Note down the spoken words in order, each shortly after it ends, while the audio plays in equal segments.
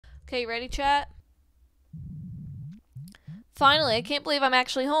Okay, ready, chat? Finally, I can't believe I'm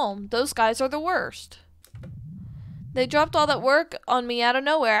actually home. Those guys are the worst. They dropped all that work on me out of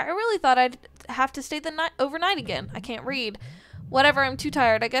nowhere. I really thought I'd have to stay the night overnight again. I can't read. Whatever, I'm too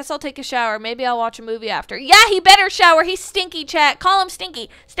tired. I guess I'll take a shower. Maybe I'll watch a movie after. Yeah, he better shower. He's stinky, chat. Call him stinky.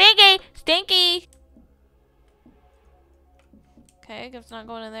 Stinky! Stinky! Okay, I guess not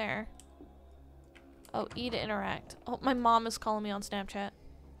going in there. Oh, E to interact. Oh, my mom is calling me on Snapchat.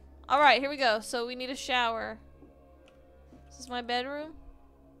 Alright, here we go. So we need a shower. This is my bedroom.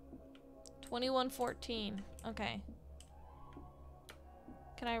 2114. Okay.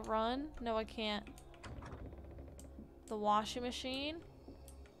 Can I run? No, I can't. The washing machine.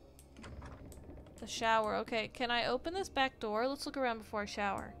 The shower. Okay, can I open this back door? Let's look around before I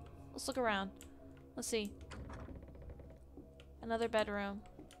shower. Let's look around. Let's see. Another bedroom.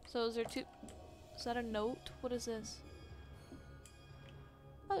 So is there two... Is that a note? What is this?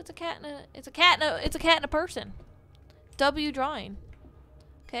 Oh, it's a cat and a... It's a cat and a person. W drawing.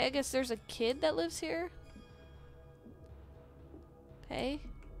 Okay, I guess there's a kid that lives here. Okay.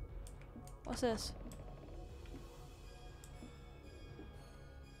 What's this?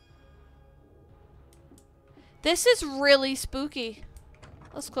 This is really spooky.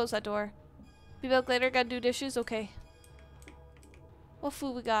 Let's close that door. Be back later. Gotta do dishes. Okay. What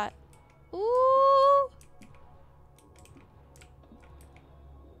food we got? Ooh.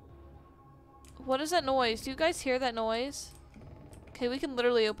 What is that noise? Do you guys hear that noise? Okay, we can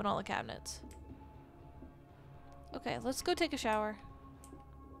literally open all the cabinets. Okay, let's go take a shower.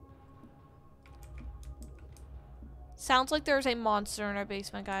 Sounds like there's a monster in our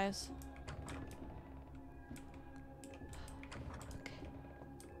basement, guys. Okay.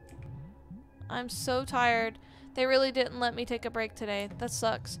 I'm so tired. They really didn't let me take a break today. That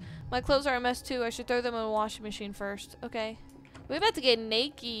sucks. My clothes are a mess too. I should throw them in the washing machine first. Okay. We're about to get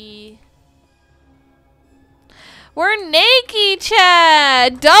naked. We're naked,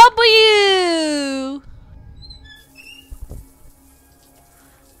 Chad! W!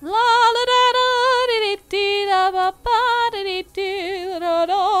 La la da da dee dee da ba ba dee dee da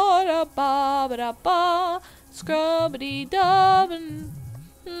da da ba ba ba scrubbity dub.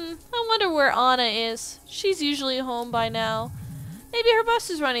 I wonder where Anna is. She's usually home by now. Maybe her bus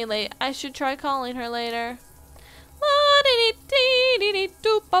is running late. I should try calling her later. La dee dee dee dee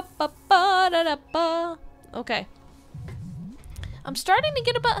doo ba ba ba da da ba. Okay. I'm starting to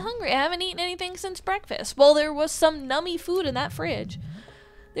get a bit hungry. I haven't eaten anything since breakfast. Well, there was some nummy food in that fridge.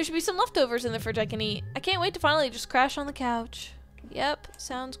 There should be some leftovers in the fridge I can eat. I can't wait to finally just crash on the couch. Yep,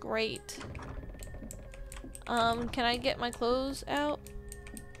 sounds great. Can I get my clothes out?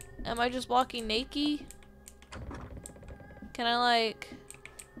 Am I just walking naked? Can I like...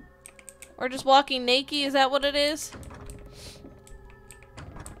 Or just walking naked, is that what it is?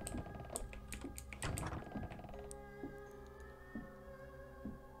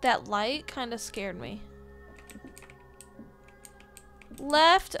 That light kind of scared me.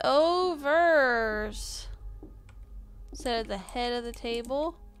 Leftovers. Sit at the head of the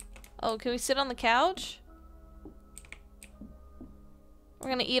table. Oh, can we sit on the couch? We're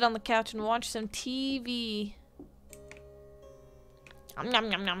gonna eat on the couch and watch some TV. Nom nom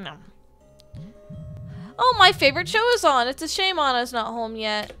nom nom. Oh, my favorite show is on. It's a shame Anna's not home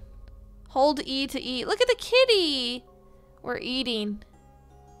yet. Hold E to eat. Look at the kitty. We're eating.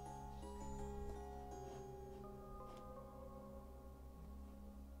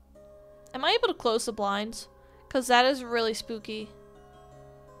 Am I able to close the blinds? Because that is really spooky.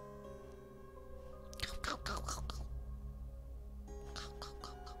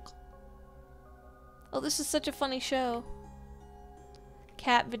 Oh, this is such a funny show.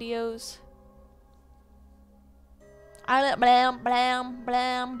 Cat videos. Blam, blam,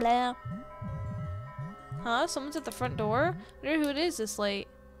 blam, blam. Huh? Someone's at the front door? I wonder who it is this late.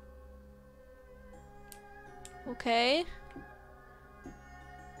 Okay.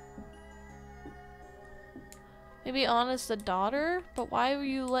 Maybe Anna's the daughter? But why were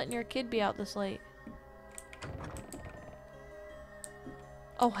you letting your kid be out this late?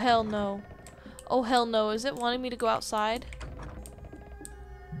 Oh, hell no. Oh, hell no. Is it wanting me to go outside?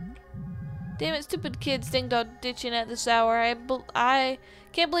 Damn it, stupid kids ding-dong ditching at this hour. I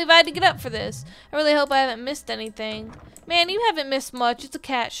can't believe I had to get up for this. I really hope I haven't missed anything. Man, you haven't missed much. It's a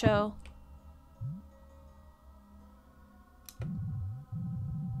cat show.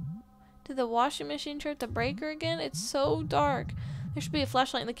 Did the washing machine trip the breaker again? It's so dark. There should be a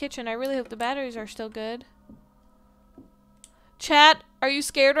flashlight in the kitchen. I really hope the batteries are still good. Chat, are you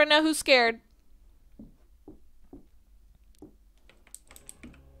scared right now? Who's scared?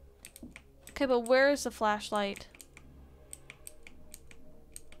 Okay, but where is the flashlight?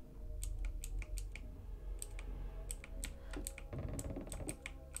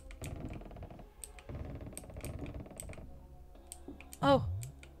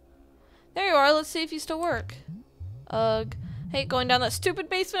 door. Let's see if you still work. Ugh. Hate going down that stupid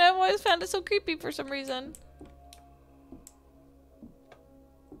basement. I've always found it so creepy for some reason.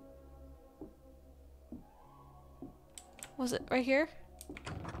 Was it right here?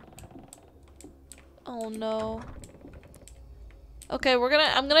 Oh no. Okay,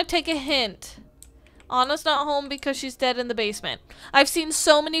 I'm gonna take a hint. Anna's not home because she's dead in the basement. I've seen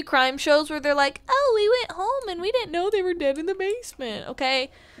so many crime shows where they're like, oh, we went home and we didn't know they were dead in the basement.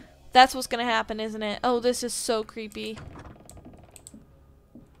 Okay? That's what's gonna happen, isn't it? Oh, this is so creepy.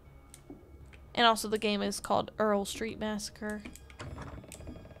 And also the game is called Earl Street Massacre.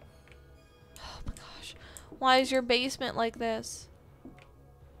 Oh my gosh. Why is your basement like this?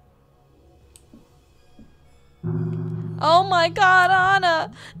 Oh my god,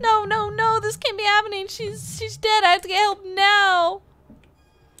 Anna! No, no, no, this can't be happening. She's dead. I have to get help now.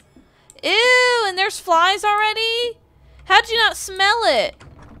 Ew, and there's flies already? How'd you not smell it?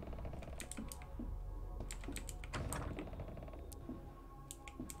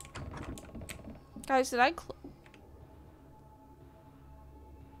 Guys, did I okay.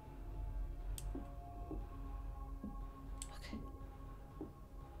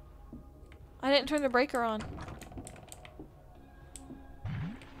 I didn't turn the breaker on.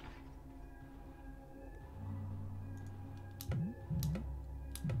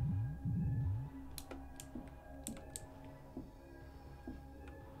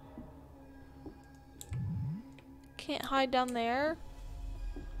 Can't hide down there.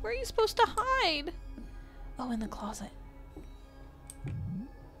 Where are you supposed to hide? Oh, in the closet. I'm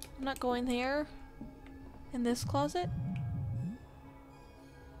not going there. In this closet?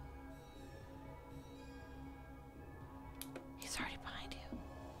 He's already behind you.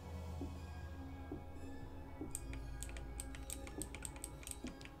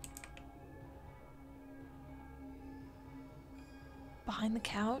 Behind the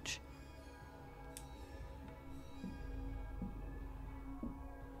couch?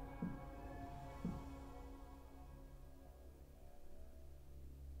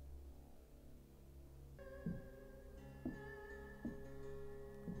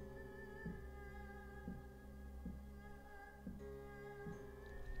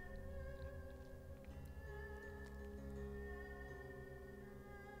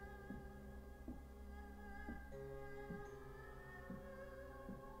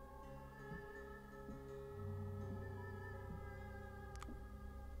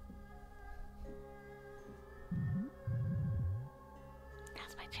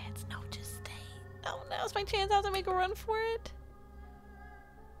 Now's my chance. No, just stay. Oh, now's my chance. I have to make a run for it.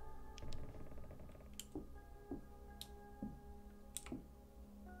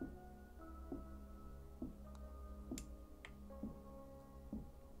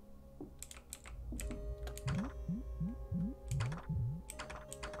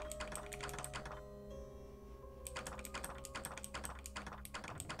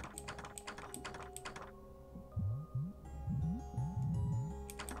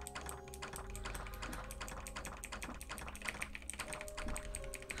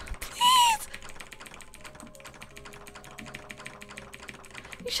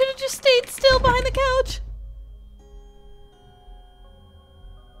 You should have just stayed still behind the couch.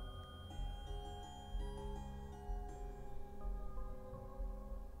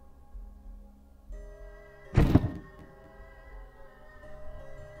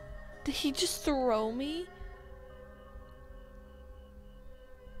 Did he just throw me?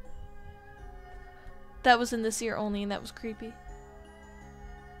 That was in this ear only, and that was creepy.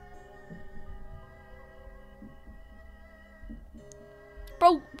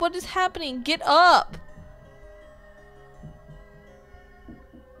 Bro, what is happening? Get up!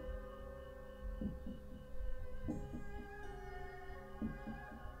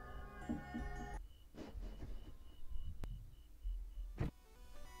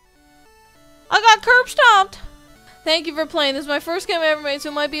 I got curb stomped! Thank you for playing. This is my first game I ever made, so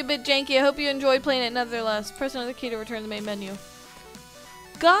it might be a bit janky. I hope you enjoyed playing it nonetheless. Press another key to return to the main menu.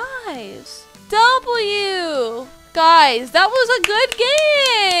 Guys! W! Guys, that was a good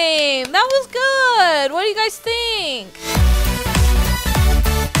game! That was good! What do you guys think?